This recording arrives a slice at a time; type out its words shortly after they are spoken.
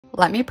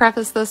Let me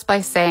preface this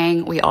by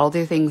saying we all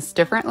do things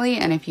differently,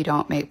 and if you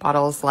don't make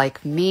bottles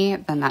like me,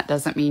 then that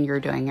doesn't mean you're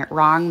doing it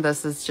wrong.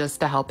 This is just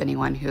to help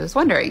anyone who is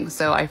wondering.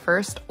 So I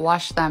first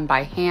wash them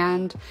by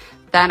hand,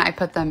 then I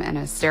put them in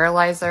a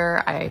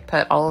sterilizer. I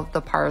put all of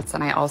the parts,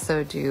 and I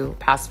also do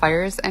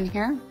pacifiers in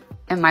here.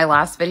 In my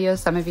last video,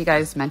 some of you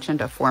guys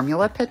mentioned a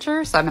formula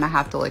pitcher, so I'm gonna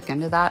have to look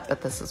into that, but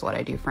this is what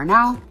I do for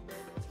now.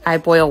 I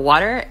boil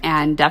water,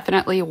 and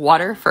definitely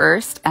water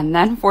first and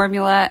then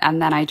formula, and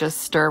then I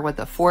just stir with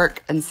a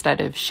fork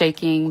instead of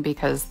shaking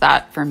because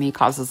that for me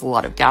causes a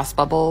lot of gas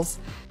bubbles.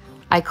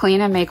 I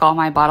clean and make all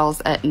my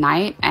bottles at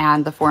night,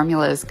 and the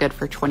formula is good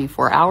for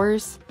 24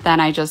 hours. Then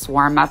I just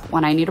warm up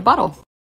when I need a bottle.